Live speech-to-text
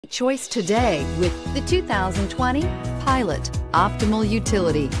Choice today with the 2020 Pilot. Optimal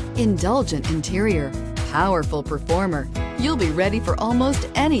utility, indulgent interior, powerful performer. You'll be ready for almost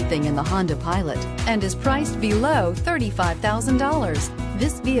anything in the Honda Pilot and is priced below $35,000.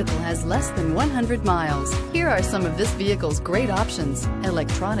 This vehicle has less than 100 miles. Here are some of this vehicle's great options: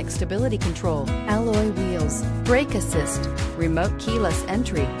 electronic stability control, alloy wheels, brake assist, remote keyless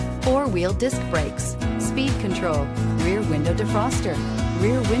entry, four-wheel disc brakes, speed control, rear window defroster,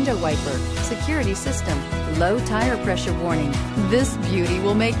 rear window wiper, security system, low tire pressure warning. This beauty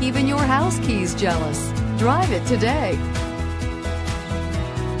will make even your house keys jealous. Drive it today.